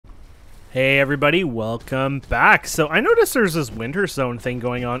Hey everybody, welcome back. So I noticed there's this winter zone thing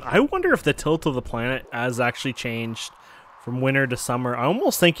going on. I wonder if the tilt of the planet has actually changed from winter to summer. I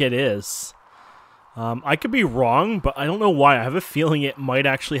almost think it is. I could be wrong, but I don't know why. I have a feeling it might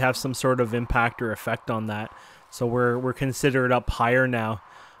actually have some sort of impact or effect on that. So we're considered up higher now.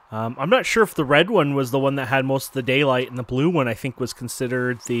 I'm not sure if the red one was the one that had most of the daylight, and the blue one I think was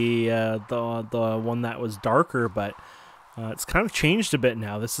considered the one that was darker, but it's kind of changed a bit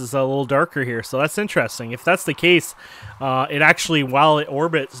now. This is a little darker here, so that's interesting. If that's the case, it actually, while it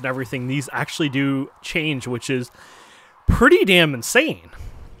orbits and everything, these actually do change, which is pretty damn insane.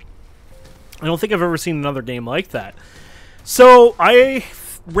 I don't think I've ever seen another game like that. So I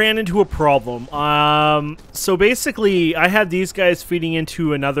ran into a problem. So basically, I had these guys feeding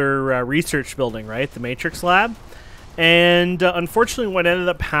into another research building, right? The Matrix Lab. And unfortunately, what ended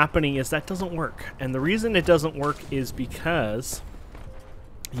up happening is that doesn't work. And the reason it doesn't work is because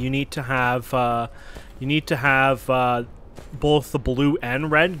you need to have both the blue and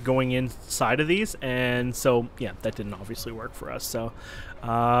red going inside of these. And so, yeah, that didn't obviously work for us. So,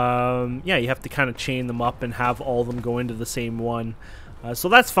 yeah, you have to kind of chain them up and have all of them go into the same one. So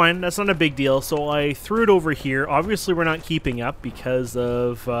that's fine. That's not a big deal. So I threw it over here. Obviously, we're not keeping up because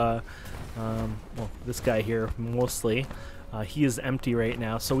of... well, this guy here mostly, he is empty right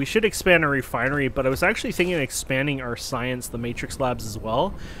now, so we should expand our refinery. But I was actually thinking of expanding our science, the Matrix Labs as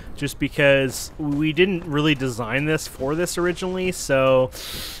well, just because we didn't really design this for this originally. So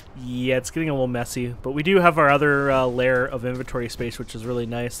yeah, it's getting a little messy, but we do have our other layer of inventory space, which is really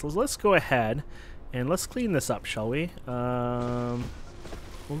nice. So let's go ahead and let's clean this up, shall we? We'll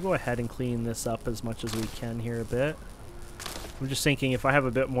go ahead and clean this up as much as we can here a bit. I'm just thinking if I have a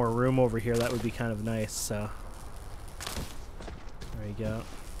bit more room over here, that would be kind of nice, so. There you go.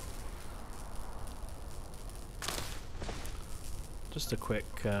 Just a quick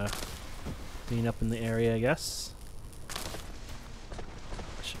clean up in the area, I guess.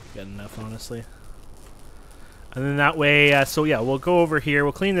 Should be good enough, honestly. And then that way, so yeah, we'll go over here,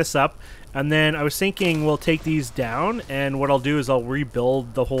 we'll clean this up, and then I was thinking we'll take these down, and what I'll do is I'll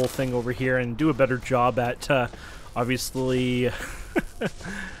rebuild the whole thing over here and do a better job at obviously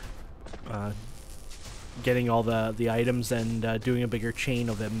getting all the items and doing a bigger chain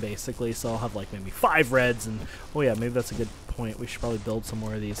of them, basically. So I'll have like maybe 5 reds, and oh yeah, maybe that's a good point. We should probably build some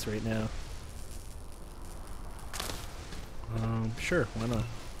more of these right now. Sure, why not?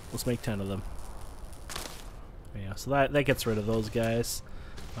 Let's make 10 of them. Yeah, so that gets rid of those guys.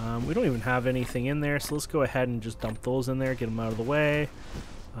 We don't even have anything in there, so let's go ahead and just dump those in there, get them out of the way.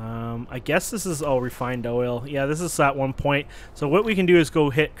 I guess this is all refined oil. Yeah, this is at one point. So what we can do is go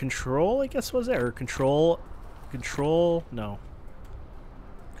hit control, I guess was there, or control, no.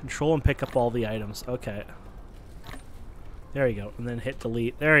 Control and pick up all the items. Okay. There you go. And then hit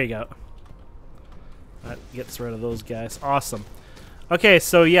delete. There you go. That gets rid of those guys. Awesome. Okay,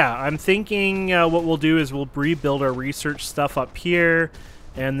 so yeah, I'm thinking what we'll do is we'll rebuild our research stuff up here,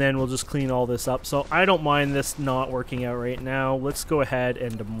 and then we'll just clean all this up. So I don't mind this not working out right now. Let's go ahead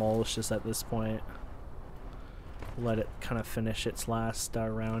and demolish this at this point. Let it kind of finish its last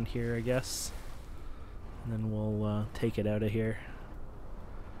round here, I guess. And then we'll take it out of here.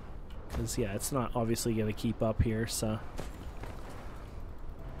 Because, yeah, it's not obviously going to keep up here, so...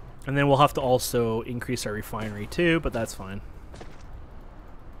 And then we'll have to also increase our refinery too, but that's fine.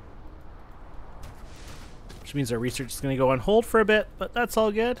 Which means our research is going to go on hold for a bit, but that's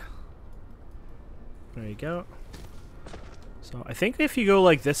all good. There you go. So I think if you go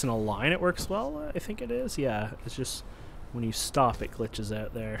like this in a line, it works well. I think it is. Yeah, it's just when you stop, it glitches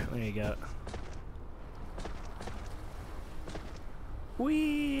out there. There you go.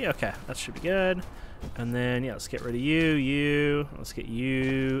 Whee! Okay, that should be good. And then, yeah, let's get rid of you. Let's get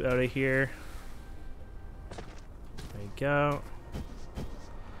you out of here. There you go.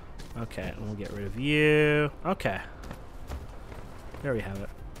 Okay, and we'll get rid of you. Okay. There we have it.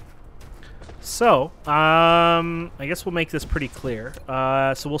 So, I guess we'll make this pretty clear.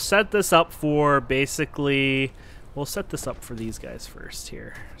 So we'll set this up for basically... We'll set this up for these guys first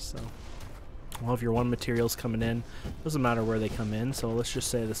here. So, we'll have your one materials coming in. Doesn't matter where they come in, so let's just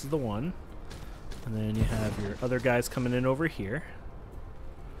say this is the one. And then you have your other guys coming in over here.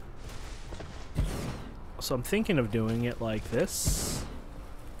 So I'm thinking of doing it like this.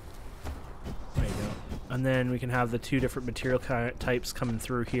 There you go. And then we can have the 2 different material types coming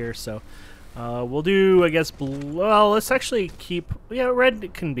through here. So we'll do, I guess, blue. Well, let's actually keep... Yeah,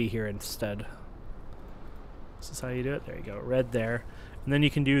 red can be here instead. This is how you do it. There you go. Red there. And then you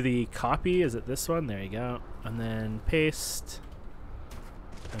can do the copy. Is it this one? There you go. And then paste.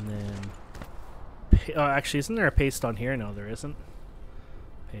 And then... Oh, actually, isn't there a paste on here? No, there isn't.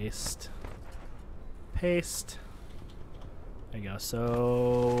 Paste. Paste. There you go.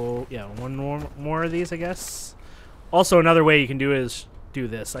 So, yeah, one more of these, I guess. Also, another way you can do is do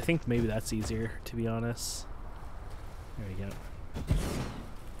this. I think maybe that's easier, to be honest. There you go.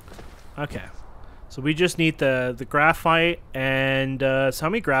 Okay. So we just need the graphite and so how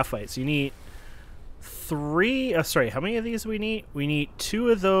many graphites? You need 3. Oh, sorry, how many of these do we need? We need 2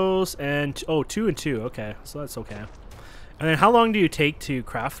 of those and 2 and 2. Okay, so that's okay. And then how long do you take to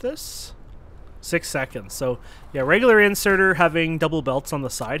craft this? 6 seconds. So yeah, regular inserter having double belts on the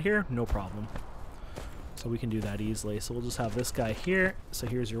side here, no problem. So we can do that easily. So we'll just have this guy here. So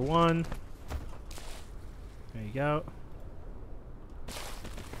here's your 1. There you go.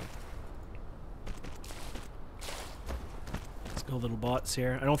 Let's go little bots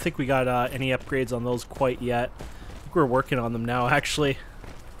here. I don't think we got any upgrades on those quite yet. I think we're working on them now, actually.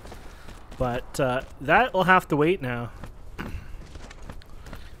 But that will have to wait now.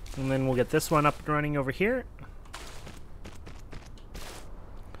 And then we'll get this one up and running over here.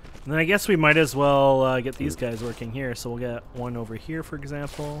 And then I guess we might as well get these guys working here. So we'll get one over here, for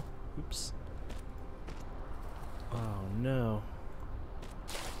example. Oops. Oh, no.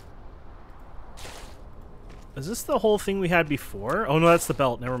 Is this the whole thing we had before? Oh, no, that's the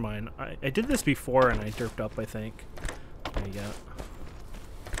belt. Never mind. I did this before and I derped up, I think. There you go.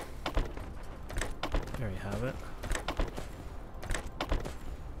 There you have it.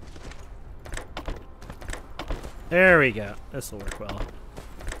 There we go. This will work well.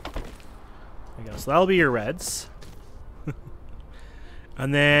 There you go. So that'll be your reds.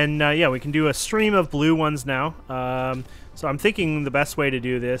 And then, yeah, we can do a stream of blue ones now. So I'm thinking the best way to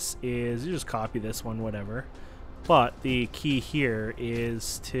do this is you just copy this one, whatever. But the key here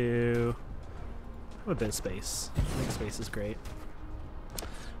is to have a bit of space. I think space is great.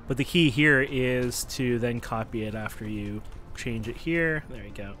 But the key here is to then copy it after you change it here. There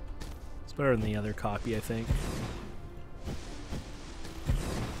you go. It's better than the other copy, I think.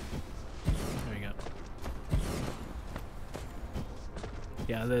 There you go.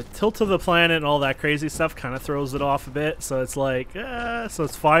 Yeah, the tilt of the planet and all that crazy stuff kind of throws it off a bit. So it's like, so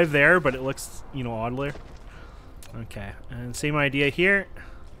it's 5 there, but it looks, you know, oddly. Okay, and same idea here.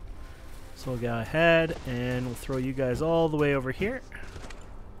 So we'll go ahead and we'll throw you guys all the way over here.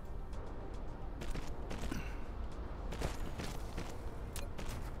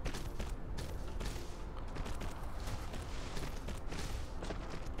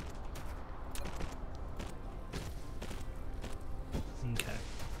 Okay.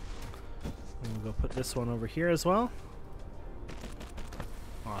 And we'll go put this one over here as well.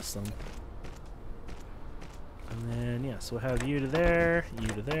 Awesome. And then, yeah, so we'll have you to there, you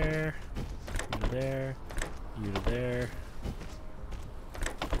to there, you to there, you to there.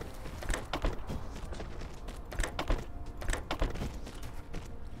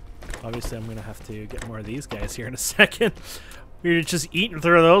 Obviously, I'm going to have to get more of these guys here in a second. We're just eating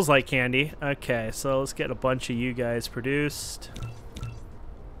through those like candy. Okay, so let's get a bunch of you guys produced.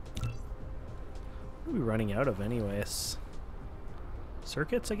 What are we running out of anyways?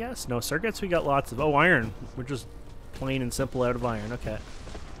 Circuits, I guess? No, circuits we got lots of. Oh, iron. We're just plain and simple out of iron. Okay.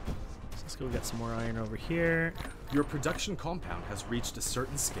 So let's go get some more iron over here. Your production compound has reached a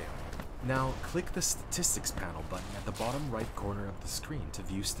certain scale. Now, click the Statistics panel button at the bottom right corner of the screen to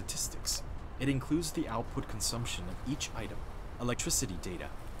view statistics. It includes the output consumption of each item, electricity data,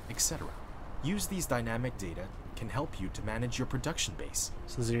 etc. Use these dynamic data can help you to manage your production base.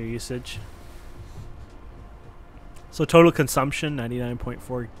 So zero usage. So total consumption,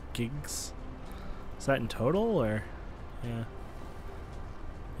 99.4 gigs. Is that in total, or? Yeah.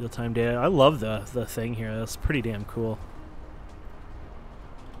 Real-time data. I love the thing here. That's pretty damn cool.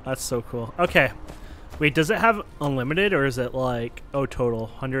 That's so cool. Okay. Wait, does it have unlimited, or is it like, oh, total?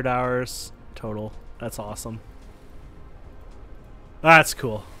 100 hours total. That's awesome. That's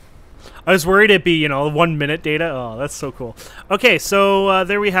cool. I was worried it'd be, you know, 1 minute data. Oh, that's so cool. Okay, so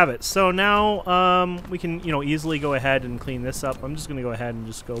there we have it. So now we can, you know, easily go ahead and clean this up. I'm just going to go ahead and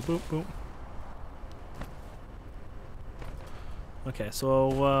just go boop, boop. Okay,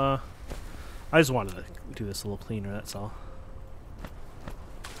 so I just wanted to do this a little cleaner, that's all.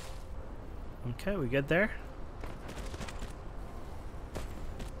 Okay, we good there?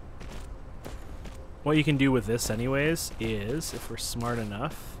 What you can do with this anyways is, if we're smart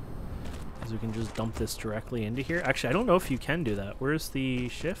enough, is we can just dump this directly into here. Actually, I don't know if you can do that. Where's the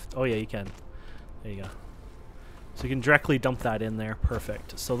shift? Oh yeah, you can. There you go. So you can directly dump that in there.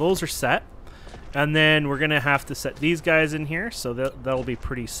 Perfect. So those are set. And then we're going to have to set these guys in here. So that'll be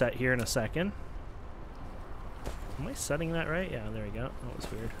pretty set here in a second. Am I setting that right? Yeah, there we go. That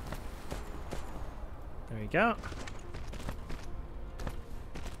was weird. There we go.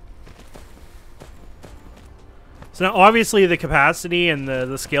 So now obviously the capacity and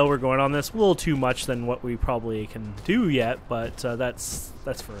the scale we're going on this a little too much than what we probably can do yet, but that's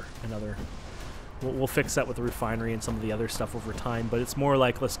for another. We'll fix that with the refinery and some of the other stuff over time, but it's more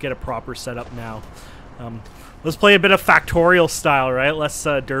like let's get a proper setup now. Let's play a bit of Factorial style, right? Less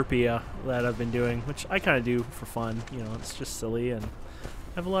derpy that I've been doing, which I kind of do for fun. You know, it's just silly and I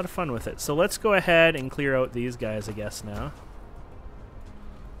have a lot of fun with it. So let's go ahead and clear out these guys, I guess, now.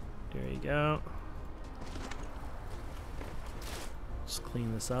 There you go. Just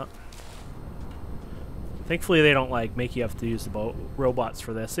clean this up. Thankfully they don't like make you have to use the robots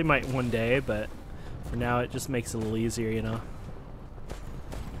for this. They might one day, but for now it just makes it a little easier, you know.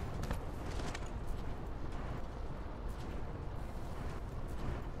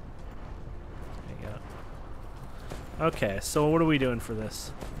 There you go. Okay, so what are we doing for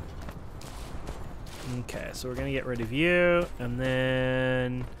this? Okay, so we're gonna get rid of you, and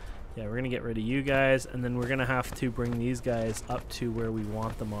then yeah, we're gonna get rid of you guys, and then we're gonna have to bring these guys up to where we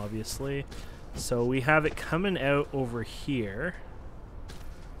want them, obviously. So we have it coming out over here.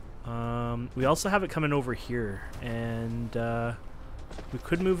 We also have it coming over here, and we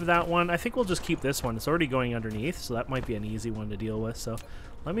could move that one. I think we'll just keep this one. It's already going underneath, so that might be an easy one to deal with. So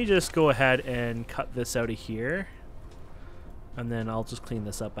let me just go ahead and cut this out of here, and then I'll just clean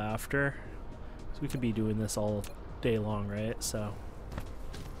this up after. So we could be doing this all day long, right? So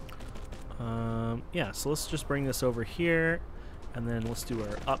yeah, so let's just bring this over here, and then let's do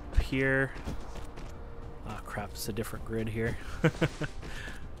our up here. Ah, crap, it's a different grid here.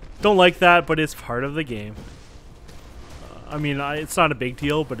 Don't like that, but it's part of the game. I mean, it's not a big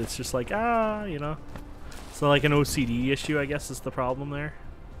deal, but it's just like, you know. It's not like an OCD issue, I guess, is the problem there.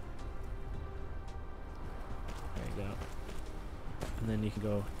 There you go. And then you can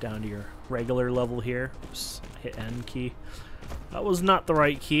go down to your regular level here. Oops, hit N key. That was not the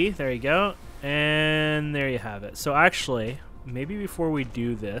right key. There you go. And there you have it. So actually, maybe before we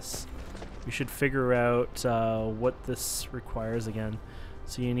do this, we should figure out what this requires again.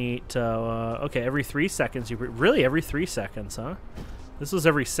 So you need, okay, every 3 seconds. Really, every 3 seconds, huh? This was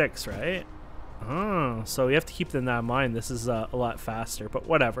every 6, right? Oh, so you have to keep that in mind. This is a lot faster, but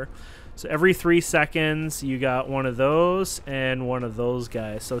whatever. So every 3 seconds, you got one of those and one of those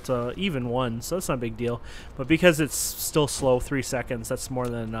guys. So it's a even one, so that's not a big deal. But because it's still slow, 3 seconds, that's more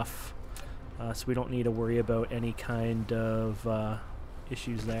than enough. So we don't need to worry about any kind of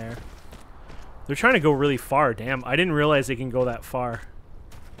issues there. They're trying to go really far. Damn, I didn't realize they can go that far.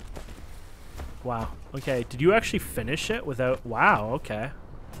 Wow. Okay, did you actually finish it without... Wow, okay.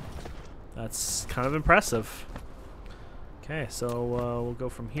 That's kind of impressive. Okay, so we'll go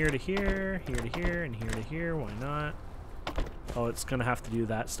from here to here, here to here, and here to here. Why not? Oh, it's going to have to do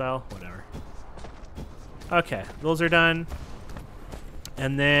that style? Whatever. Okay, those are done.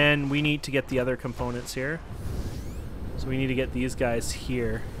 And then we need to get the other components here. So we need to get these guys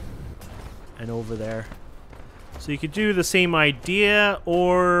here and over there. So you could do the same idea,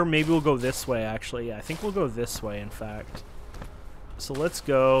 or maybe we'll go this way, actually. Yeah, I think we'll go this way, in fact. So let's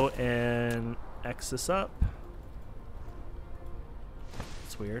go and X this up.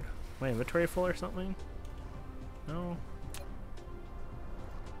 It's weird. My inventory full or something? No?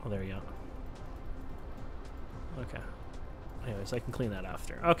 Oh, there we go. Okay. Anyways, I can clean that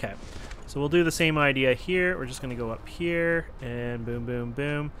after. Okay. So we'll do the same idea here. We're just going to go up here, and boom, boom,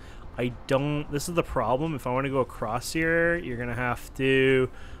 boom. This is the problem. If I want to go across here, you're going to have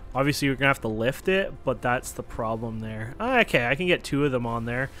to... Obviously, you're going to have to lift it, but that's the problem there. Okay, I can get 2 of them on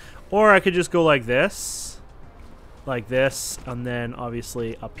there. Or I could just go like this, and then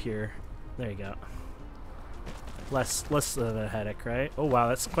obviously up here. There you go. Less of a headache, right? Oh, wow,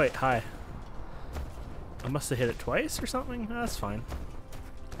 that's quite high. I must have hit it twice or something. That's fine.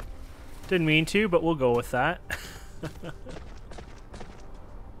 Didn't mean to, but we'll go with that.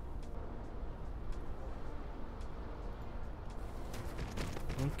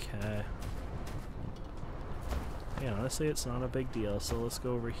 Okay. Yeah, honestly, it's not a big deal. So let's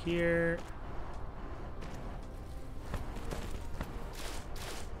go over here.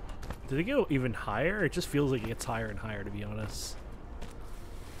 Did it go even higher? It just feels like it gets higher and higher, to be honest.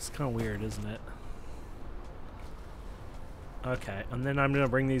 It's kind of weird, isn't it? Okay, and then I'm going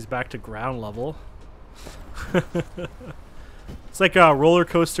to bring these back to ground level. It's like a roller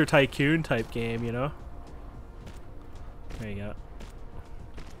coaster tycoon type game, you know? There you go.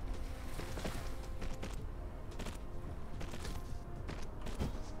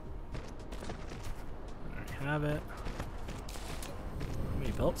 Have it. How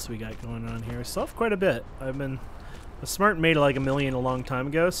many belts we got going on here? We still have quite a bit. The Smart made like 1 million a long time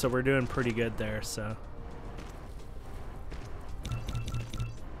ago, so we're doing pretty good there. So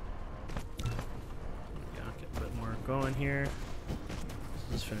yeah, get a bit more going here.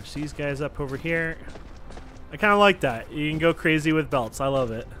 Just finish these guys up over here. I kind of like that. You can go crazy with belts. I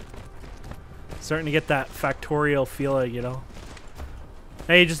love it. Starting to get that factorial feeling, you know.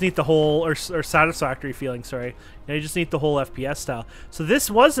 Now you just need the whole, or satisfactory feeling, sorry. Now you just need the whole FPS style. So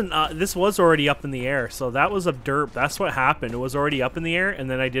this wasn't, this was already up in the air. So that was a derp. That's what happened. It was already up in the air, and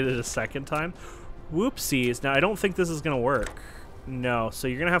then I did it a second time. Whoopsies. Now I don't think this is going to work. No. So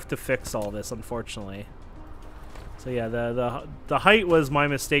you're going to have to fix all this, unfortunately. So yeah, the height was my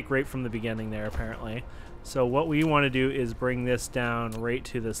mistake right from the beginning there, apparently. So what we want to do is bring this down right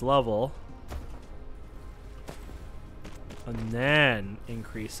to this level. And then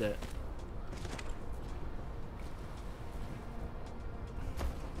increase it.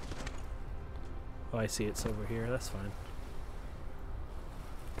 Oh, I see it's over here. That's fine.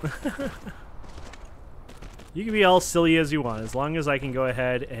 You can be all silly as you want, as long as I can go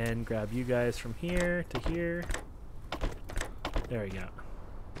ahead and grab you guys from here to here. There we go.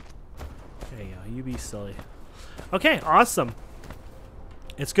 There you go. You be silly. Okay, awesome.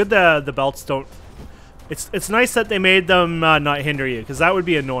 It's good the belts don't... It's nice that they made them not hinder you, because that would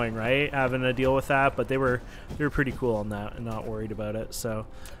be annoying, right? Having to deal with that, but they were pretty cool on that and not worried about it. So,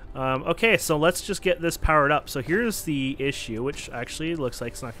 okay, so let's just get this powered up. So here's the issue, which actually looks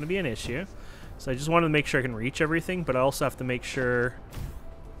like it's not going to be an issue. So I just wanted to make sure I can reach everything, but I also have to make sure...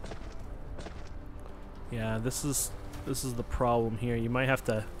 Yeah, this is the problem here. You might have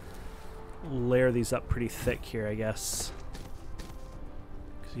to layer these up pretty thick here, I guess.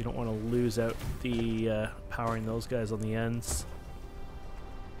 Because you don't want to lose out the powering those guys on the ends.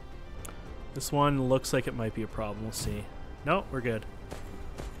 This one looks like it might be a problem. We'll see. No, we're good.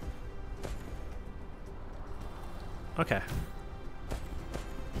 Okay.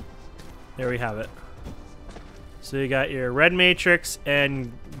 There we have it. So you got your red matrix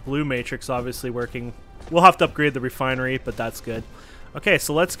and blue matrix obviously working. We'll have to upgrade the refinery, but that's good. Okay,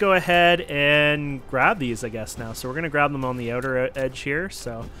 so let's go ahead and grab these, I guess, now. So we're going to grab them on the outer edge here.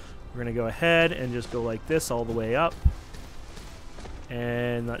 So we're going to go ahead and just go like this all the way up.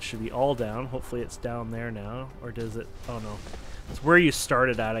 And that should be all down. Hopefully it's down there now. Or does it? Oh, no. It's where you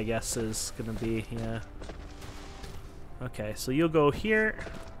started at, I guess, is going to be. Yeah. Okay, so you'll go here.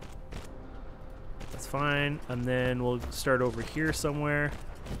 That's fine. And then we'll start over here somewhere.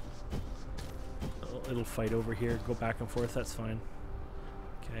 It'll fight over here. Go back and forth. That's fine.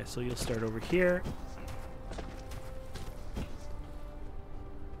 Okay, so you'll start over here.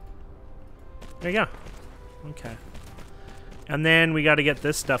 There you go. Okay. And then we got to get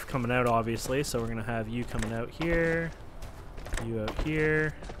this stuff coming out, obviously. So we're going to have you coming out here. You out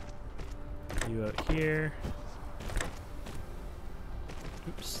here. You out here.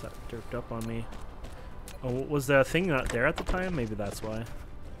 Oops, that derped up on me. Oh, was the thing not there at the time? Maybe that's why.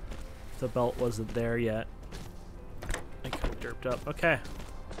 The belt wasn't there yet. I kind of derped up. Okay.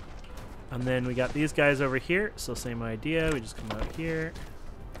 And then we got these guys over here. So same idea. We just come out here.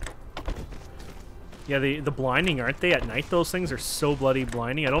 Yeah, the blinding, aren't they? At night, those things are so bloody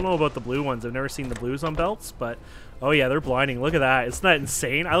blinding. I don't know about the blue ones. I've never seen the blues on belts, but oh yeah, they're blinding. Look at that. Isn't that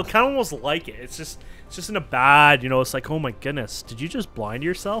insane? I kind of almost like it. It's just in a bad, you know, it's like, oh my goodness, did you just blind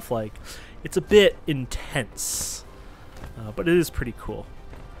yourself? Like, it's a bit intense, but it is pretty cool.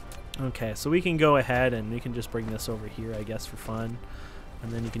 Okay, so we can go ahead and we can just bring this over here, I guess, for fun.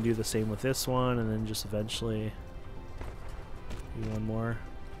 And then you can do the same with this one, and then just eventually do one more.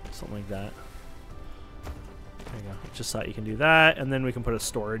 Something like that. There you go. Just thought you can do that, and then we can put a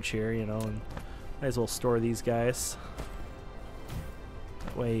storage here, you know, and might as well store these guys.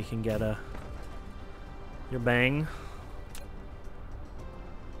 That way you can get your bang.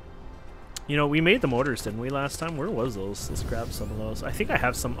 You know, we made the motors, didn't we, last time? Where was those? Let's grab some of those. I think I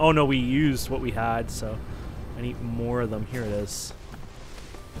have some. Oh, no, we used what we had, so I need more of them. Here it is.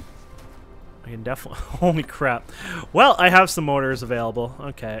 I can definitely... Holy crap. Well, I have some motors available.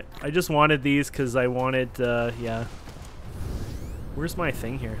 Okay. I just wanted these because I wanted... yeah. Where's my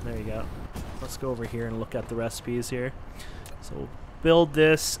thing here? There you go. Let's go over here and look at the recipes here. So we'll build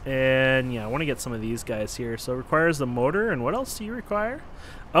this, and yeah, I want to get some of these guys here. So it requires the motor, and what else do you require?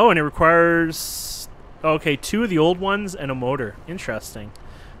 Oh, and it requires, okay, 2 of the old ones and a motor. Interesting.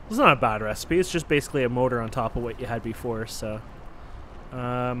 It's not a bad recipe. It's just basically a motor on top of what you had before. So,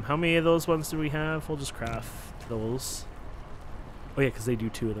 how many of those ones do we have? We'll just craft those. Oh yeah, because they do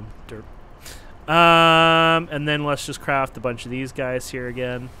 2 of them. Derp. And then let's just craft a bunch of these guys here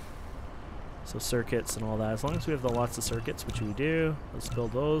again. So circuits and all that. As long as we have lots of circuits, which we do. Let's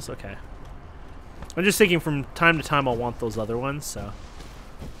build those. Okay. I'm just thinking from time to time I'll want those other ones, so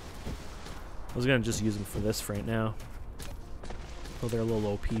I was going to just use them for this for right now. Oh, they're a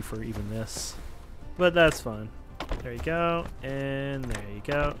little OP for even this. But that's fine. There you go. And there you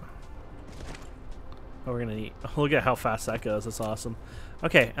go. Oh, we're gonna need. Look at how fast that goes. That's awesome.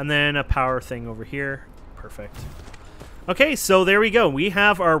 Okay, and then a power thing over here. Perfect. Okay, so there we go. We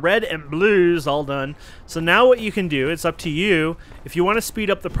have our red and blues all done. So now what you can do, it's up to you. If you want to speed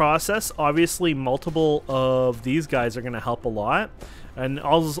up the process, obviously multiple of these guys are going to help a lot. And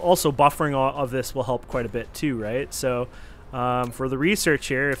also buffering of this will help quite a bit too, right? So for the research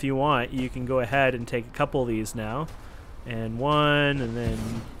here, if you want, you can go ahead and take a couple of these now. And one, and then...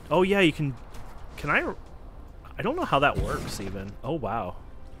 Oh yeah, you can... Can I don't know how that works even. Oh, wow.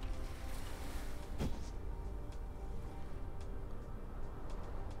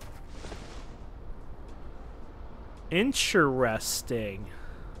 Interesting.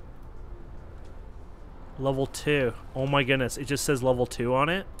 Level 2. Oh my goodness, it just says level 2 on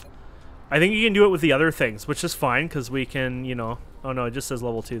it. I think you can do it with the other things, which is fine because we can, you know... Oh no, it just says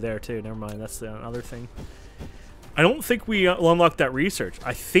level 2 there too. Never mind, that's the other thing. I don't think we unlocked that research.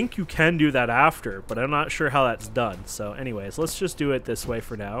 I think you can do that after, but I'm not sure how that's done. So anyways, let's just do it this way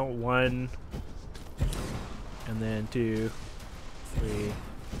for now. 1, and then 2, 3, 4,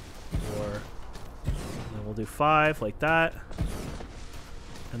 and then we'll do 5 like that.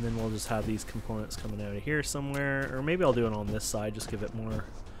 And then we'll just have these components coming out of here somewhere. Or maybe I'll do it on this side, just give it more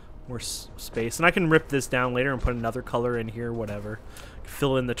space. And I can rip this down later and put another color in here, whatever.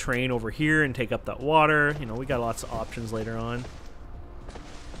 Fill in the train over here and take up that water. You know, we got lots of options later on.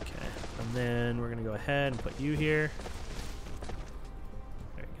 Okay, and then we're gonna go ahead and put you here.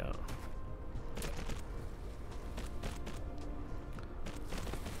 There you go.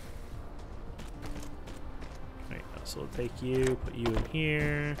 There you go. So we'll take you, put you in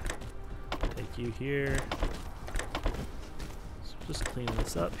here, take you here. So just clean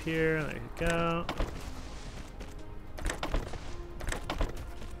this up here. There you go.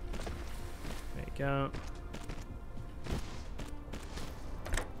 Go.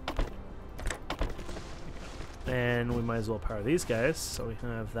 And we might as well power these guys, so we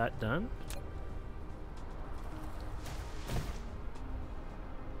have that done.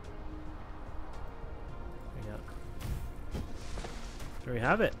 There we go. There we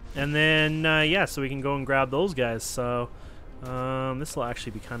have it. And then, yeah, so we can go and grab those guys. So this will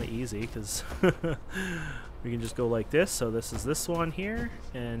actually be kind of easy because we can just go like this. So this is this one here,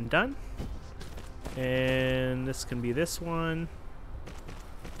 and done. And this can be this one,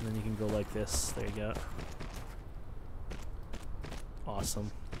 and then you can go like this. There you go. Awesome.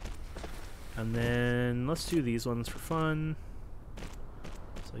 And then let's do these ones for fun.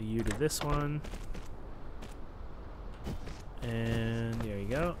 So you do this one, and there you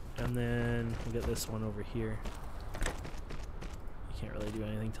go. And then we'll get this one over here. You can't really do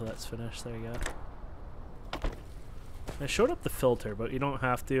anything till that's finished. There you go. I showed up the filter, but you don't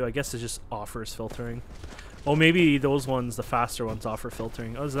have to. I guess it just offers filtering. Oh, maybe those ones, the faster ones, offer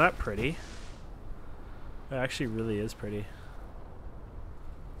filtering. Oh, is that pretty? It actually really is pretty.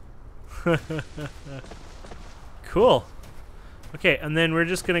 Cool. Okay, and then we're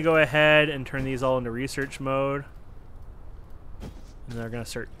just going to go ahead and turn these all into research mode. And they're going to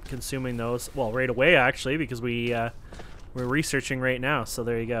start consuming those. Well, right away, actually, because we're researching right now. So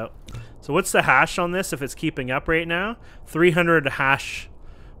there you go. So what's the hash on this if it's keeping up right now? 300 hash,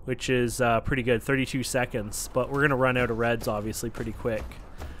 which is pretty good, 32 seconds. But we're going to run out of reds, obviously, pretty quick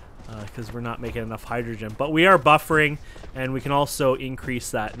because we're not making enough hydrogen. But we are buffering, and we can also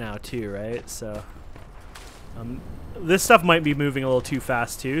increase that now too, right? So this stuff might be moving a little too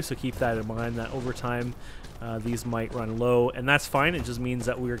fast too, so keep that in mind that over time these might run low, and that's fine. It just means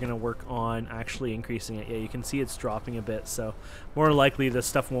that we're going to work on actually increasing it. Yeah, you can see it's dropping a bit, so more likely this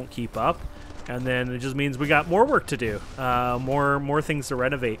stuff won't keep up, and then it just means we got more work to do, more things to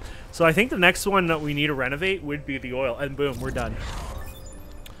renovate. So I think the next one that we need to renovate would be the oil, and boom, we're done.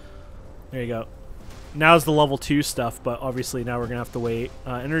 There you go. Now's the level 2 stuff, but obviously now we're going to have to wait.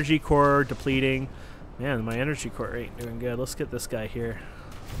 Energy core depleting. Man, my energy core ain't doing good. Let's get this guy here.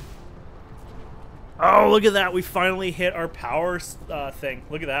 Oh, look at that. We finally hit our power thing.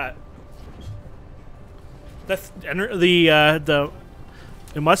 Look at that. That's it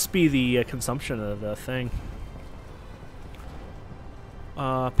must be the consumption of the thing.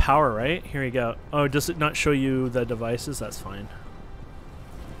 Power, right? Here we go. Oh, does it not show you the devices? That's fine.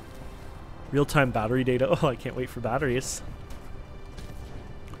 Real-time battery data. Oh, I can't wait for batteries.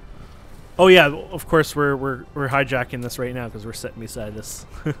 Oh yeah, of course we're hijacking this right now because we're sitting beside this.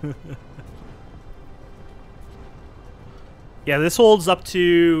 Yeah, this holds up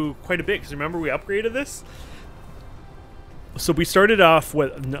to quite a bit because remember we upgraded this. So we started off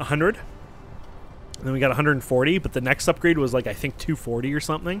with 100, and then we got 140, but the next upgrade was like I think 240 or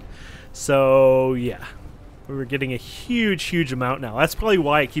something. So yeah, We're getting a huge amount now. That's probably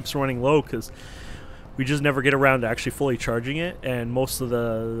why it keeps running low, because we just never get around to actually fully charging it, and most of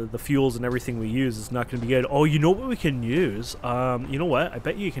the fuels and everything we use is not going to be good. Oh, you know what we can use? You know what? I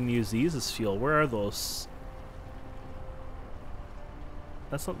bet you can use these as fuel. Where are those?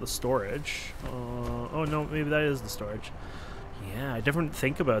 That's not the storage. Oh no, maybe that is the storage. Yeah, I didn't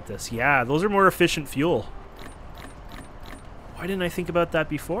think about this. Yeah, those are more efficient fuel. Why didn't I think about that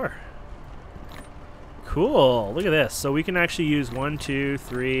before? Cool, look at this. So we can actually use 1, 2,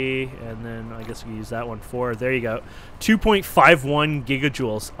 3, and then I guess we can use that one, 4. There you go. 2.51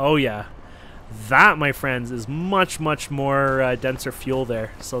 gigajoules. Oh yeah. That, my friends, is much more denser fuel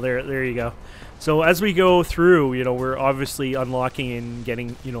there. So there you go. So as we go through, you know, we're obviously unlocking and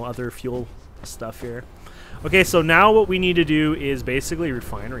getting, you know, other fuel stuff here. Okay, so now what we need to do is basically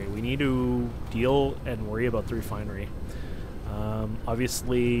refinery. We need to deal and worry about the refinery.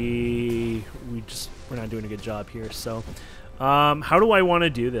 Obviously, we're not doing a good job here. So, how do I want to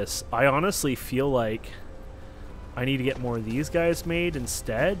do this? I honestly feel like I need to get more of these guys made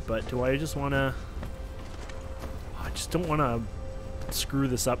instead, but do I just want to... I just don't want to screw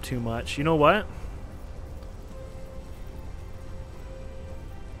this up too much. You know what?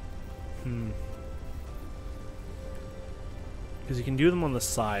 Because you can do them on the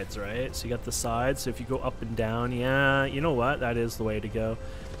sides, right? So you got the sides, so if you go up and down, yeah, you know what? That is the way to go.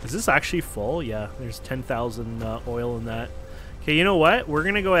 Is this actually full? Yeah, there's 10,000 oil in that. Okay, you know what? We're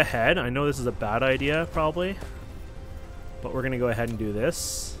going to go ahead. I know this is a bad idea, probably. But we're going to go ahead and do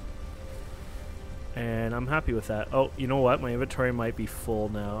this. And I'm happy with that. Oh, you know what? My inventory might be full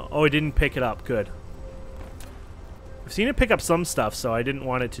now. Oh, it didn't pick it up. Good. I've seen it pick up some stuff, so I didn't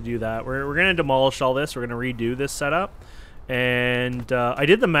want it to do that. We're going to demolish all this. We're going to redo this setup. And I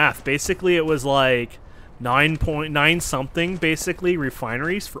did the math. Basically, it was like 9.9 something, basically,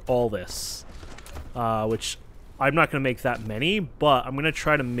 refineries for all this. Which I'm not going to make that many, but I'm going to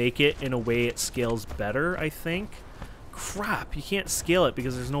try to make it in a way it scales better, I think. Crap, you can't scale it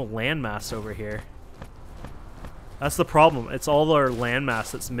because there's no landmass over here. That's the problem. It's all our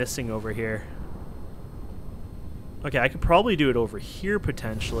landmass that's missing over here. Okay, I could probably do it over here,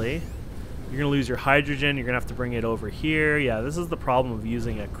 potentially. You're going to lose your hydrogen. You're going to have to bring it over here. Yeah, this is the problem of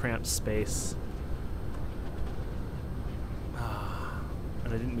using a cramped space.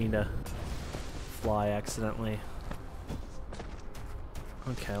 And I didn't mean to fly accidentally.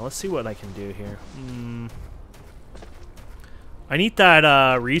 Okay, let's see what I can do here. I need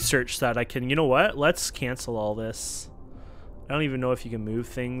that research that I can... You know what? Let's cancel all this. I don't even know if you can move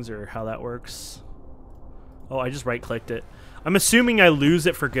things or how that works. Oh, I just right-clicked it. I'm assuming I lose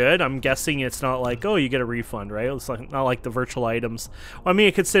it for good. I'm guessing it's not like, oh, you get a refund, right? It's like not like the virtual items. Well, I mean,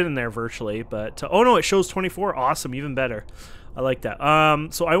 it could sit in there virtually, but... oh, no, it shows 24. Awesome, even better. I like that.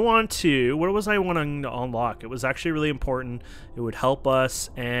 So I want to... What was I wanting to unlock? It was actually really important. It would help us,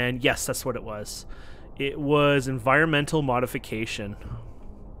 and yes, that's what it was. It was environmental modification.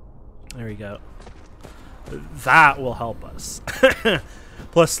 There we go. That will help us.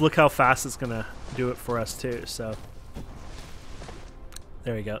 Plus, look how fast it's going to do it for us, too, so...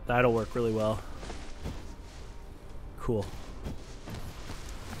 There we go. That'll work really well. Cool.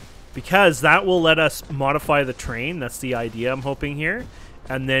 Because that will let us modify the train. That's the idea I'm hoping here.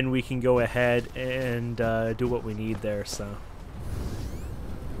 And then we can go ahead and do what we need there, so...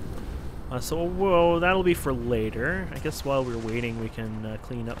 well, that'll be for later. I guess while we're waiting, we can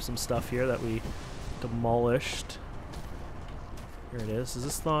clean up some stuff here that we demolished. Here it is. Is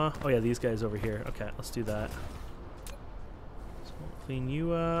this the... Oh, yeah, these guys over here. Okay, let's do that. So we'll clean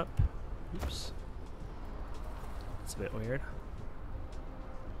you up. Oops. That's a bit weird.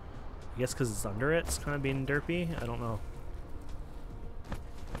 I guess because it's under it, it's kind of being derpy. I don't know.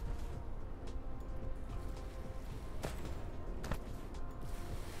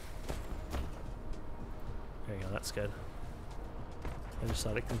 There you go, that's good. I just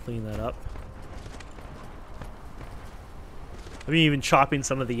thought it can clean that up. I mean, even chopping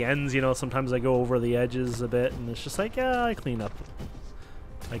some of the ends, you know, sometimes I go over the edges a bit, and it's just like, yeah, I clean up.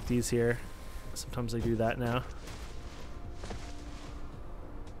 Like these here. Sometimes I do that now.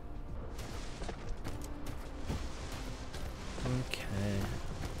 Okay.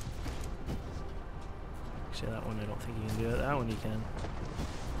 Actually, that one I don't think you can do it. That one you can.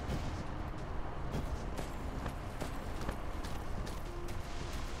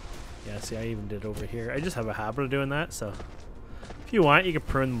 Yeah, see, I even did over here. I just have a habit of doing that, so if you want, you can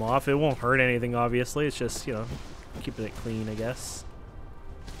prune them off. It won't hurt anything, obviously. It's just, you know, keeping it clean, I guess.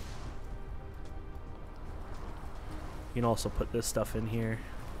 You can also put this stuff in here.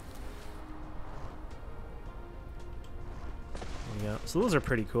 There you go. So those are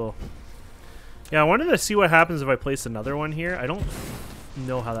pretty cool. Yeah, I wanted to see what happens if I place another one here. I don't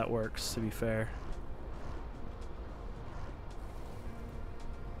know how that works, to be fair.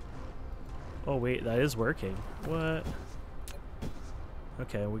 Oh wait, that is working. What?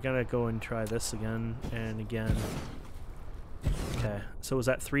 Okay, we gotta go and try this again and again. Okay, so was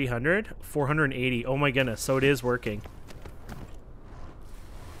that 300? 480. Oh my goodness, so it is working.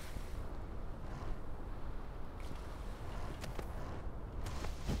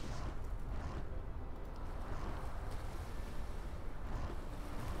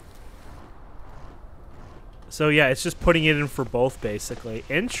 So yeah, it's just putting it in for both, basically.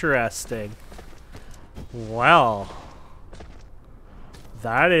 Interesting. Well,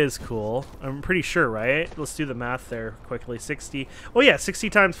 that is cool. I'm pretty sure, right? Let's do the math there quickly. 60. Oh yeah, 60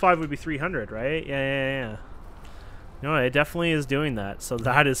 times 5 would be 300, right? Yeah. No, it definitely is doing that. So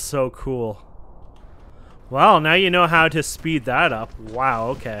that is so cool. Well, now you know how to speed that up. Wow,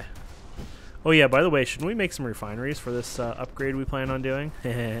 okay. Oh yeah, by the way, shouldn't we make some refineries for this upgrade we plan on doing?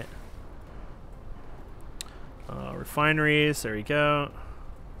 Refineries, there we go.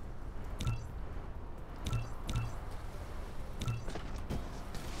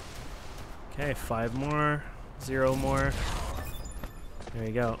 Okay, 5 more, 0 more. There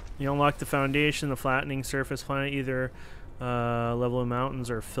you go. You unlock the foundation, the flattening surface planet, either level of mountains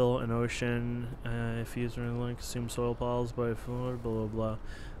or fill an ocean. If used or like consume soil piles by floor, blah blah blah.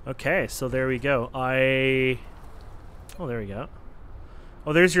 Okay, so there we go. Oh, there we go.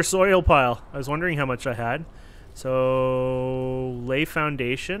 Oh, there's your soil pile. I was wondering how much I had. So lay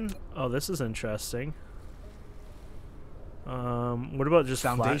foundation. Oh, this is interesting. What about just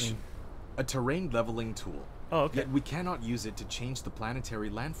foundation? Flattening? A terrain leveling tool. Oh, okay. Yet we cannot use it to change the planetary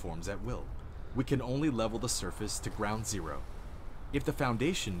landforms at will. We can only level the surface to ground zero. If the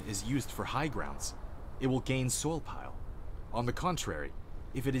foundation is used for high grounds, it will gain soil pile. On the contrary,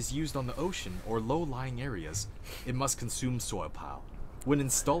 if it is used on the ocean or low-lying areas, it must consume soil pile. When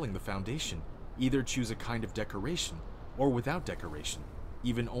installing the foundation, either choose a kind of decoration or without decoration,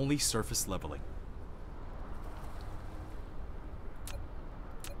 even only surface leveling.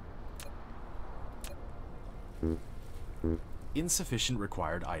 Insufficient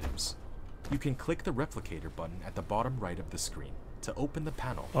required items. You can click the replicator button at the bottom right of the screen to open the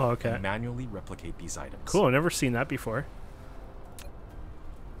panel and manually replicate these items. Cool, I've never seen that before.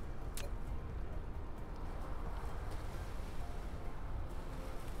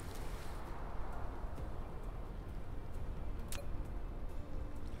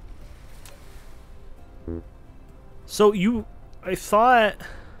 So I thought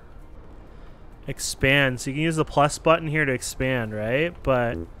expand, so you can use the plus button here to expand, right?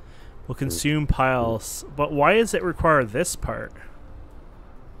 But will consume piles. But why does it require this part?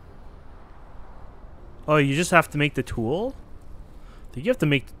 Oh, you just have to make the tool? I think you have to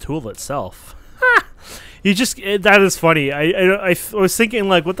make the tool itself. You just, that is funny. I was thinking,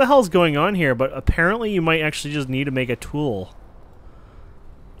 like, what the hell is going on here? But apparently you might actually just need to make a tool.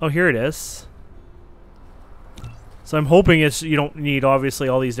 Oh, here it is. So I'm hoping you don't need, obviously,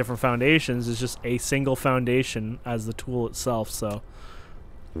 all these different foundations. It's just a single foundation as the tool itself, so.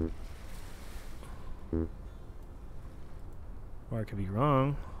 Or I could be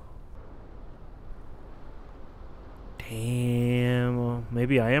wrong. Damn. Well,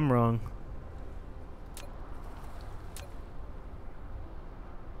 maybe I am wrong.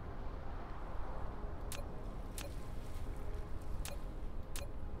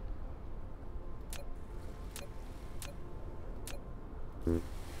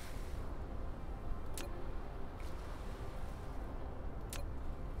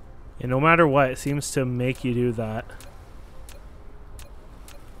 And no matter what, it seems to make you do that.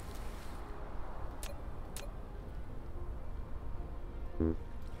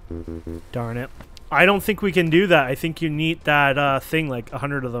 Darn it. I don't think we can do that. I think you need that thing, like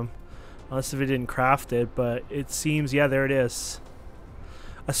 100 of them. Unless if it didn't craft it, but it seems, yeah, there it is.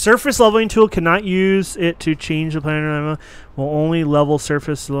 A surface leveling tool cannot use it to change the planet. Will only level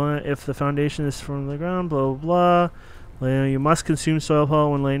surface if the foundation is from the ground, blah, blah, blah. You must consume soil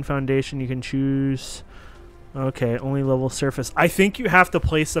pile when laying foundation. You can choose. Okay, only level surface. I think you have to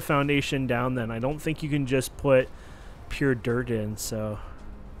place the foundation down then. I don't think you can just put pure dirt in, so.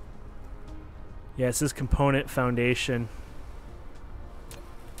 Yeah, it says component foundation.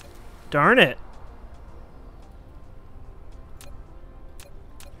 Darn it.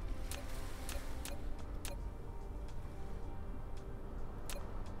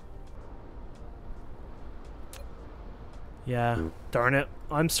 Yeah, darn it.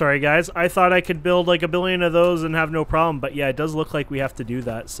 I'm sorry, guys. I thought I could build like 1 billion of those and have no problem, but yeah, it does look like we have to do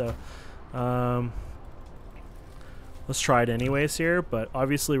that, so. Let's try it anyways here, but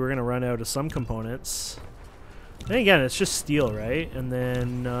obviously we're gonna run out of some components. And again, it's just steel, right? And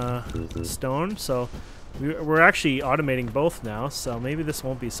then stone. So we're actually automating both now, so maybe this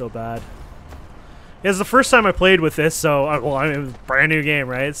won't be so bad. It's the first time I played with this, so well, I mean, it was a brand new game,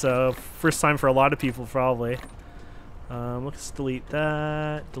 right? So first time for a lot of people probably. Let's delete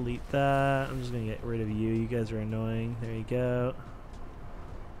that. Delete that. I'm just gonna get rid of you. You guys are annoying. There you go.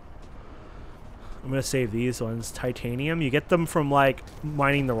 I'm gonna save these ones. Titanium. You get them from like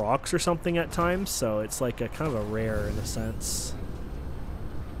mining the rocks or something at times, so it's like a kind of a rare in a sense.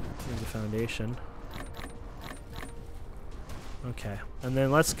 Here's the foundation. Okay, and then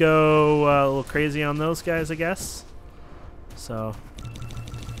let's go a little crazy on those guys, I guess. So,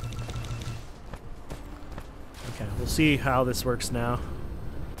 okay, we'll see how this works now.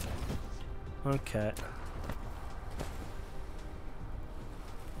 Okay.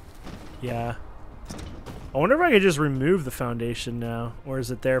 Yeah. I wonder if I could just remove the foundation now, or is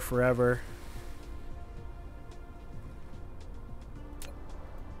it there forever?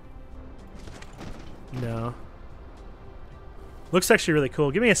 No. Looks actually really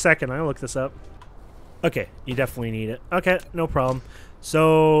cool. Give me a second, I'll look this up. Okay, you definitely need it. Okay, no problem.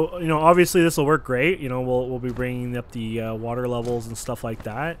 So, you know, obviously this will work great. You know, we'll be bringing up the water levels and stuff like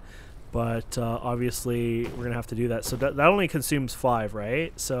that. But obviously we're gonna have to do that. So that only consumes 5,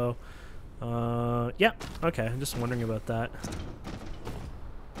 right? So. Yeah, okay, I'm just wondering about that.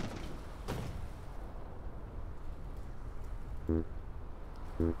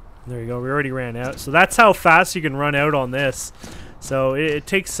 There you go, we already ran out. So that's how fast you can run out on this. So it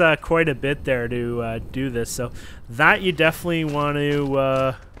takes quite a bit there to do this. So that you definitely want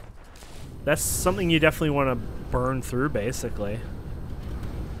to, that's something you definitely want to burn through, basically.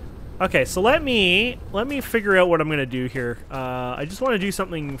 Okay, so let me figure out what I'm gonna do here. I just want to do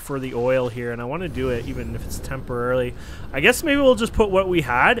something for the oil here, and I want to do it even if it's temporarily. I guess maybe we'll just put what we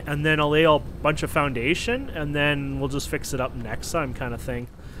had, and then I'll lay a bunch of foundation, and then we'll just fix it up next time, kind of thing.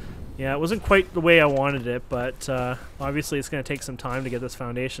 Yeah, it wasn't quite the way I wanted it, but obviously it's gonna take some time to get this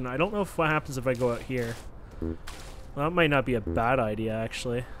foundation. I don't know what happens if I go out here. Well, that might not be a bad idea,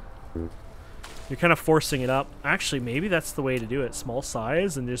 actually. You're kind of forcing it up. Actually, maybe that's the way to do it. Small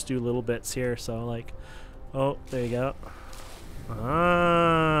size and just do little bits here. So like, oh, there you go.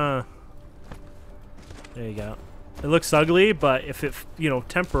 Ah, there you go. It looks ugly, but if it, you know,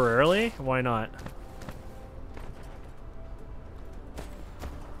 temporarily, why not?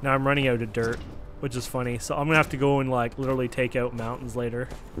 Now I'm running out of dirt, which is funny. So I'm gonna have to go and like literally take out mountains later.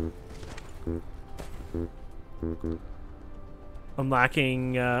 I'm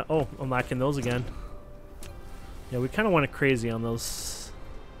lacking, oh, I'm lacking those again. Yeah, we kind of went crazy on those.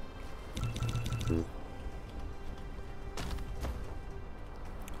 Or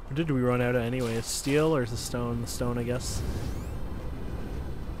did we run out of anyways? Steel or is the stone? The stone, I guess.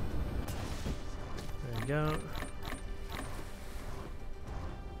 There you go.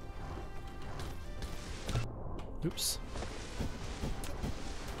 Oops.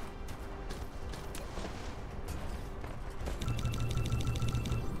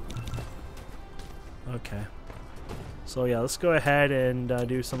 Okay. So yeah, let's go ahead and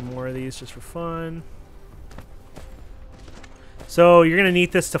do some more of these just for fun. So you're gonna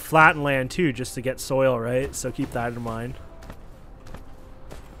need this to flatten land too, just to get soil, right? So keep that in mind.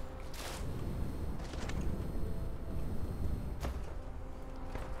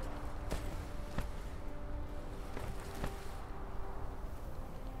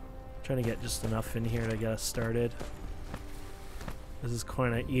 Trying to get just enough in here to get us started. This is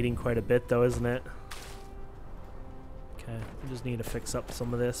kind of eating quite a bit though, isn't it? Okay, we just need to fix up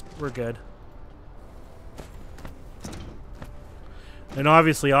some of this. We're good. And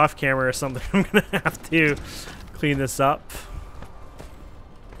obviously off camera or something, I'm going to have to clean this up.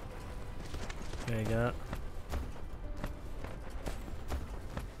 There you go.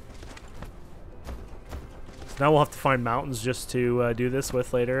 So now we'll have to find mountains just to do this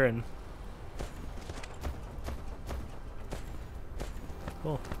with later. And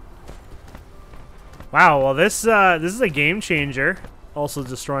cool. Wow, well this is a game changer. Also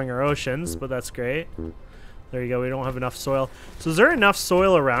destroying our oceans, but that's great. There you go, we don't have enough soil. So is there enough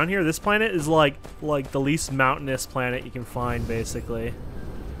soil around here? This planet is like the least mountainous planet you can find, basically.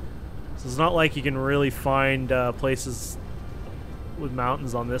 So it's not like you can really find places with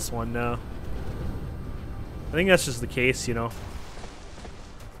mountains on this one, no. I think that's just the case, you know.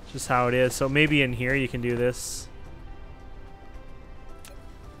 It's just how it is. So maybe in here you can do this.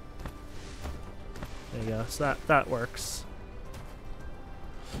 There you go, so that works.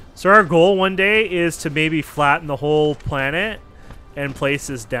 So our goal one day is to maybe flatten the whole planet and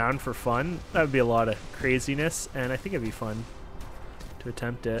places down for fun. That would be a lot of craziness, and I think it'd be fun to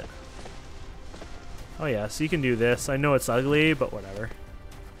attempt it. Oh yeah, so you can do this. I know it's ugly, but whatever.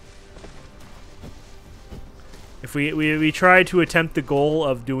 If we try to attempt the goal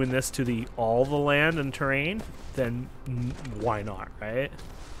of doing this to all the land and terrain, then why not, right?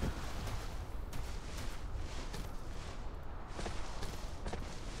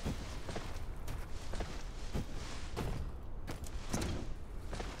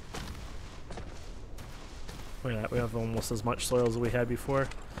 Look at that, we have almost as much soil as we had before.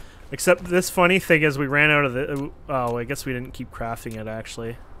 Except this funny thing is we ran out of the... Oh, I guess we didn't keep crafting it,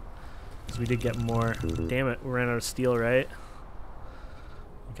 actually. Because we did get more. Damn it, we ran out of steel, right?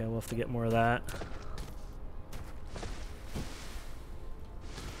 Okay, we'll have to get more of that.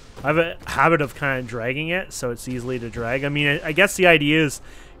 I have a habit of kind of dragging it, so it's easily to drag. I mean, I guess the idea is,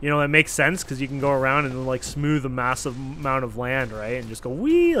 you know, that makes sense because you can go around and like smooth a massive amount of land, right? And just go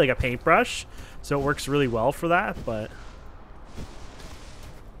wee like a paintbrush. So it works really well for that, but...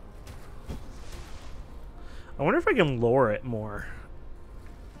 I wonder if I can lower it more.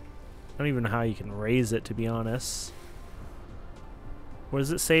 I don't even know how you can raise it, to be honest. What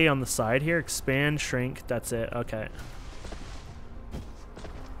does it say on the side here? Expand, shrink, that's it. Okay.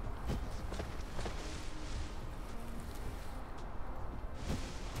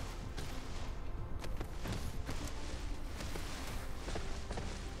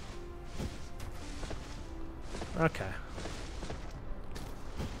 Okay.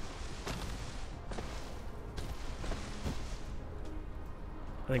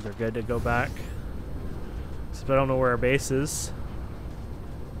 I think we're good to go back. Except I don't know where our base is.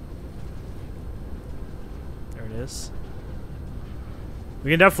 There it is.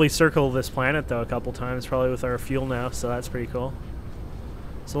 We can definitely circle this planet though a couple times, probably with our fuel now, so that's pretty cool.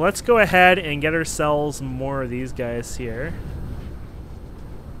 So let's go ahead and get ourselves more of these guys here.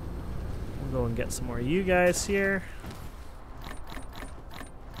 We'll go and get some more of you guys here.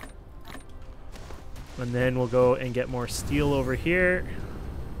 And then we'll go and get more steel over here.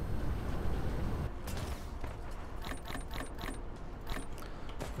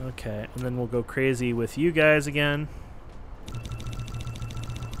 Okay, and then we'll go crazy with you guys again.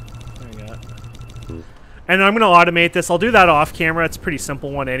 There we go. And I'm going to automate this. I'll do that off camera. It's a pretty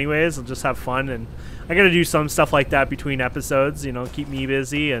simple one anyways. I'll just have fun. And I got to do some stuff like that between episodes, you know, keep me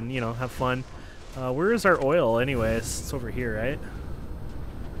busy and, you know, have fun. Where is our oil anyways? It's over here, right?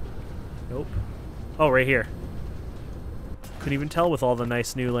 Nope. Oh, right here. Couldn't even tell with all the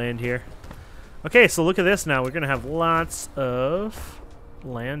nice new land here. Okay, so look at this now. We're going to have lots of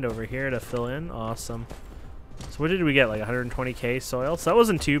land over here to fill in. Awesome. So what did we get? Like 120k soil? So that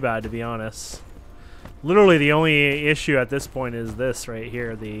wasn't too bad, to be honest. Literally the only issue at this point is this right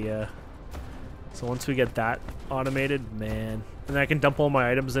here. So once we get that automated, man. And I can dump all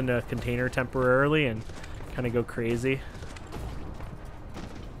my items into a container temporarily and kind of go crazy.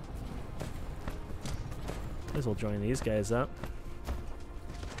 Might as well join these guys up.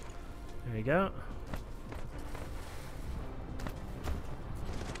 There you go.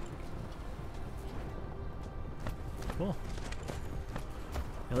 Cool.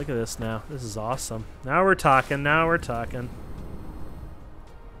 Yeah, look at this now. This is awesome. Now we're talking. Now we're talking.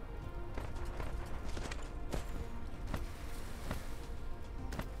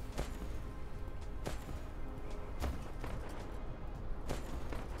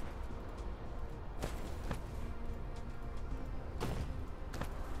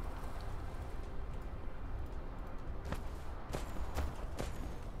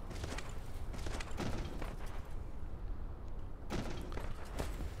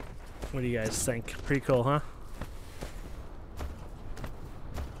 What do you guys think? Pretty cool, huh?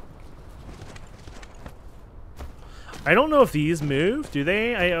 I don't know if these move. Do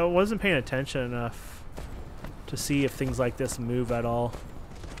they? I wasn't paying attention enough to see if things like this move at all.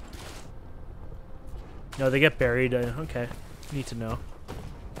 No, they get buried. Okay. Need to know.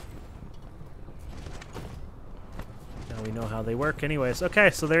 Now we know how they work anyways. Okay,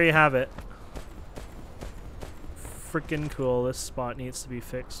 so there you have it. Freaking cool. This spot needs to be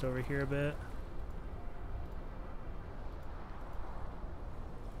fixed over here a bit.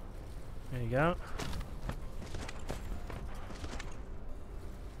 There you go.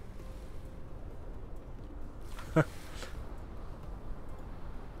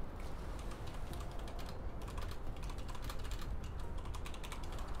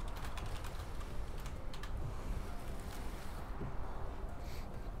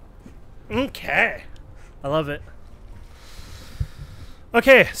 Okay. I love it.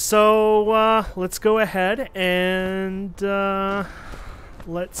 Okay, so let's go ahead and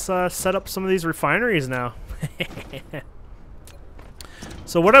let's set up some of these refineries now.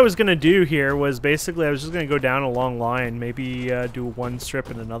 So what I was going to do here was basically I was just going to go down a long line. Maybe do one strip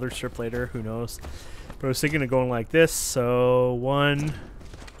and another strip later. Who knows? But I was thinking of going like this. So 1,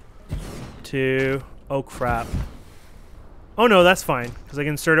 2. Oh, crap. Oh, no, that's fine. Because I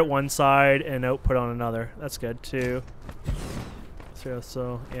can start at one side and output on another. That's good. 2, 3.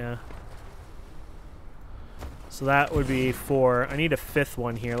 So, yeah. So that would be 4. I need a 5th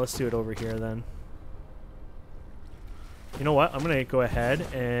one here. Let's do it over here then. You know what? I'm going to go ahead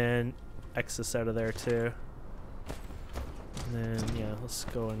and X this out of there too. And then, yeah, let's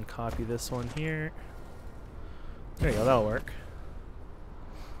go and copy this one here. There you go. That'll work.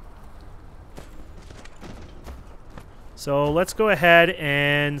 So let's go ahead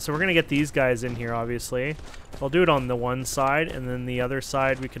and... So we're going to get these guys in here, obviously. I'll do it on the one side, and then the other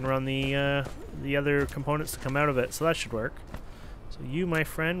side we can run the other components to come out of it. So that should work. So you, my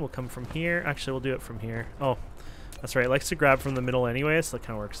friend, will come from here. Actually, we'll do it from here. Oh. That's right, it likes to grab from the middle anyway, so that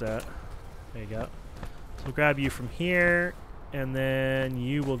kind of works out. There you go. So we'll grab you from here, and then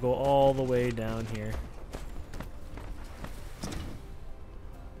you will go all the way down here.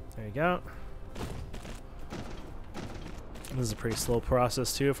 There you go. This is a pretty slow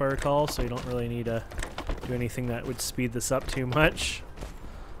process too, if I recall, so you don't really need to do anything that would speed this up too much.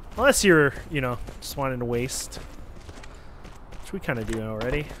 Unless you're, you know, just wanting to waste. Which we kind of do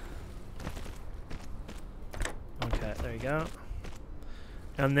already. Okay, there you go.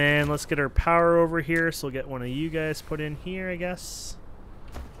 And then let's get our power over here. So we'll get one of you guys put in here, I guess.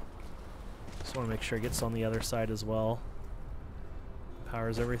 Just want to make sure it gets on the other side as well.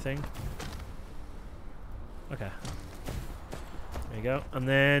 Powers everything. Okay. There you go. And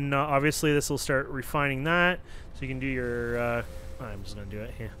then obviously this will start refining that. So you can do your... I'm just going to do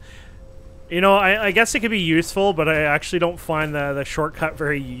it here. You know, I guess it could be useful, but I actually don't find the shortcut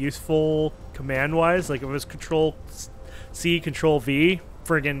very useful command-wise. Like, if it was Control-C, Control-V,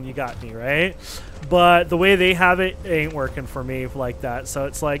 friggin' you got me, right? But the way they have it ain't working for me like that. So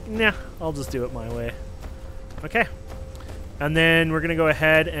it's like, nah, I'll just do it my way. Okay. And then we're going to go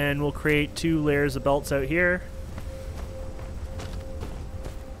ahead and we'll create 2 layers of belts out here.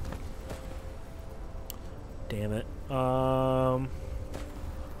 Damn it.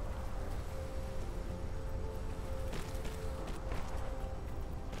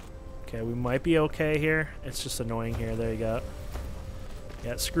 Okay, we might be okay here. It's just annoying here. There you go.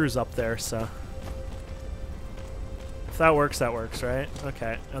 Yeah, it screws up there, so. If that works, right?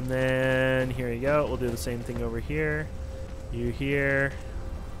 Okay, and then here you go. We'll do the same thing over here. You here.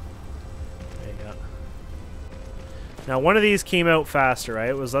 There you go. Now, one of these came out faster,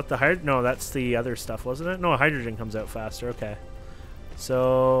 right? Was that the hydrogen? No, that's the other stuff, wasn't it? No, hydrogen comes out faster. Okay.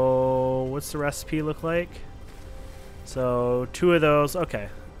 So, what's the recipe look like? So, 2 of those. Okay.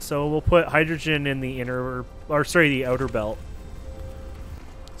 So we'll put hydrogen in the the outer belt.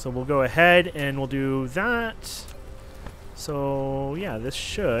 So we'll go ahead and we'll do that. So yeah, this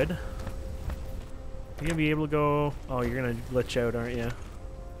should. You're gonna be able to go. Oh, you're gonna glitch out, aren't you?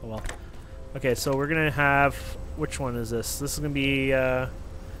 Oh well. Okay, so we're gonna have. Which one is this? This is gonna be.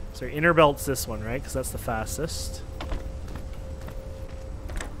 Sorry, inner belt's this one, right? Because that's the fastest.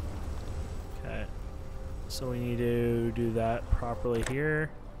 Okay. So we need to do that properly here.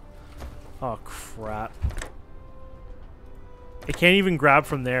 Oh, crap. It can't even grab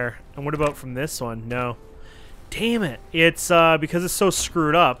from there. And what about from this one? No. Damn it. It's, because it's so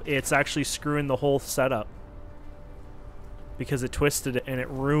screwed up, it's actually screwing the whole setup. Because it twisted it and it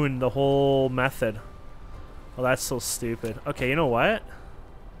ruined the whole method. Well, that's so stupid. Okay, you know what?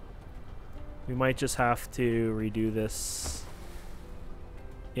 We might just have to redo this.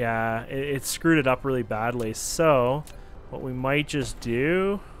 Yeah, it screwed it up really badly. So, what we might just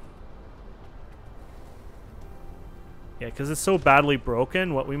do... Yeah, because it's so badly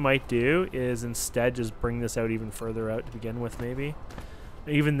broken, what we might do is instead just bring this out even further out to begin with, maybe.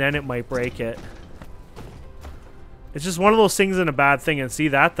 Even then it might break it. It's just one of those things and a bad thing, and see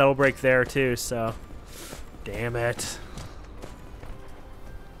that? That'll break there too, so... Damn it.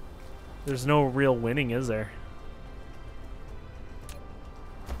 There's no real winning, is there?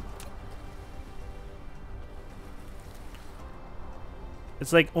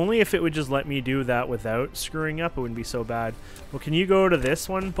 It's like, only if it would just let me do that without screwing up, it wouldn't be so bad. Well, can you go to this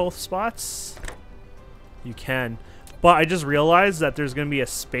one, both spots? You can. But I just realized that there's going to be a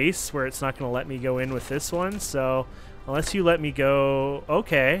space where it's not going to let me go in with this one. So, unless you let me go...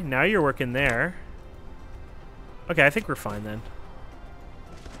 Okay, now you're working there. Okay, I think we're fine then.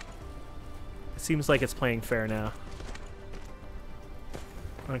 It seems like it's playing fair now.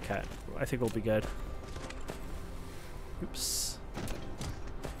 Okay, I think we'll be good. Oops.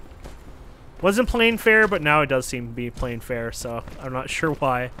 Wasn't playing fair, but now it does seem to be playing fair, so I'm not sure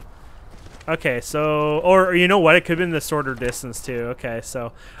why. Okay, so... Or you know what? It could have been the shorter distance, too. Okay,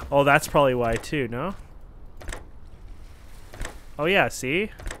 so... Oh, that's probably why, too, no? Oh, yeah, see?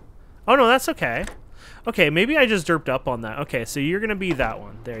 Oh, no, that's okay. Okay, maybe I just derped up on that. Okay, so you're going to be that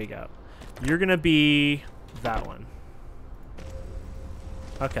one. There you go. You're going to be that one.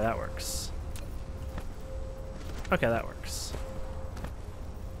 Okay, that works. Okay, that works.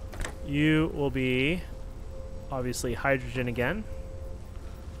 You will be, obviously, hydrogen again.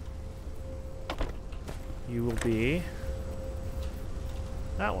 You will be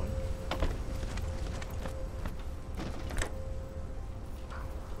that one.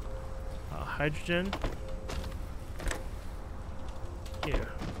 Hydrogen. Here.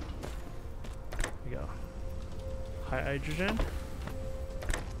 There we go. Hydrogen.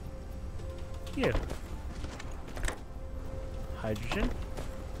 You. Hydrogen.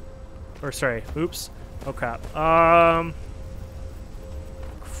 Or sorry, oops. Oh crap.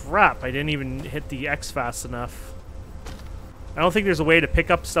 Crap, I didn't even hit the X fast enough. I don't think there's a way to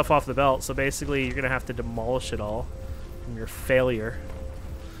pick up stuff off the belt, so basically you're gonna have to demolish it all from your failure.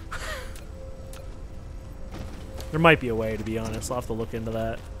 There might be a way, to be honest. I'll have to look into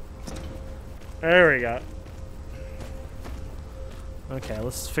that. There we go. Okay,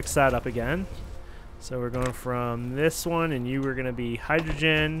 let's fix that up again. So we're going from this one, and you were gonna be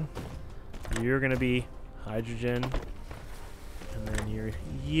hydrogen. You're gonna be hydrogen, and then you're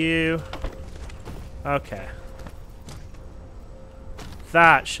you. Okay,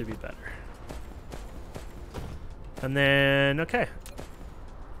 that should be better. And then okay,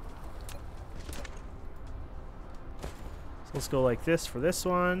 so let's go like this for this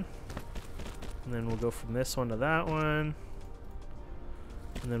one, and then we'll go from this one to that one,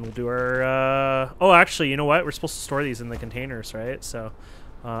 and then we'll do our. Oh, actually, you know what? We're supposed to store these in the containers, right? So.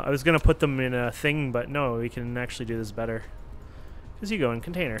 I was going to put them in a thing, but no, we can actually do this better. Because you go in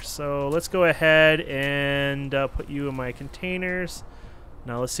containers. So let's go ahead and put you in my containers.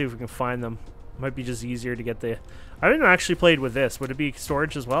 Now let's see if we can find them. Might be just easier to get the... I haven't actually played with this. Would it be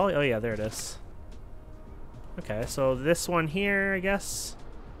storage as well? Oh yeah, there it is. Okay, so this one here, I guess.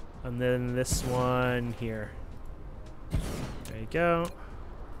 And then this one here. There you go.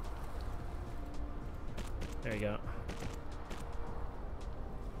 There you go.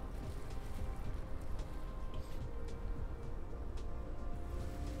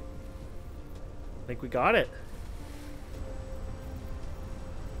 I think we got it.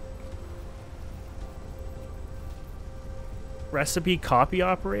 Recipe copy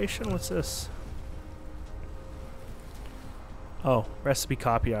operation? What's this? Oh, recipe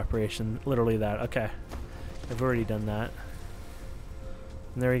copy operation. Literally that. Okay. I've already done that.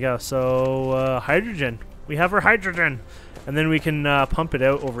 And there we go. So, hydrogen. We have our hydrogen. And then we can pump it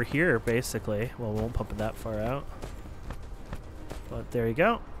out over here, basically. Well, we won't pump it that far out. But there you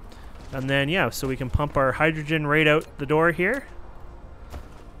go. And then, yeah, so we can pump our hydrogen right out the door here.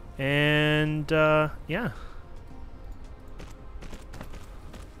 And, yeah.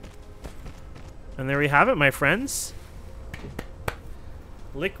 And there we have it, my friends.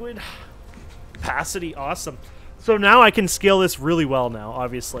 Liquid capacity, awesome. So now I can scale this really well now,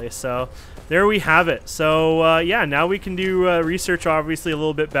 obviously. So there we have it. So, yeah, now we can do research, obviously, a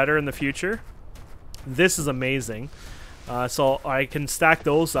little bit better in the future. This is amazing. So I can stack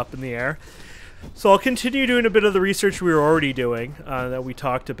those up in the air. So I'll continue doing a bit of the research we were already doing that we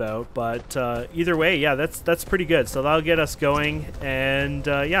talked about. But either way, yeah, that's pretty good. So that'll get us going. And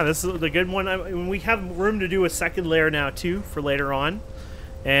yeah, this is the good one. We have room to do a second layer now too for later on.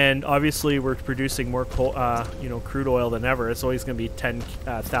 And obviously we're producing more coal, you know, crude oil than ever. It's always going to be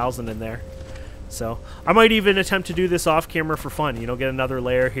 10,000 in there. So I might even attempt to do this off camera for fun. You know, get another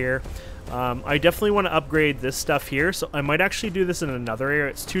layer here. I definitely want to upgrade this stuff here, so I might actually do this in another area.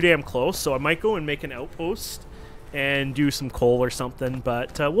 It's too damn close, so I might go and make an outpost and do some coal or something,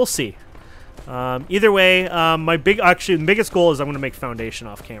 but we'll see. Either way, the biggest goal is I'm going to make foundation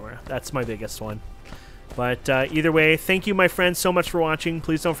off camera. That's my biggest one. But either way, thank you, my friends, so much for watching.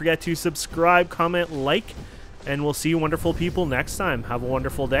 Please don't forget to subscribe, comment, like, and we'll see you wonderful people next time. Have a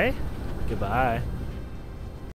wonderful day. Goodbye.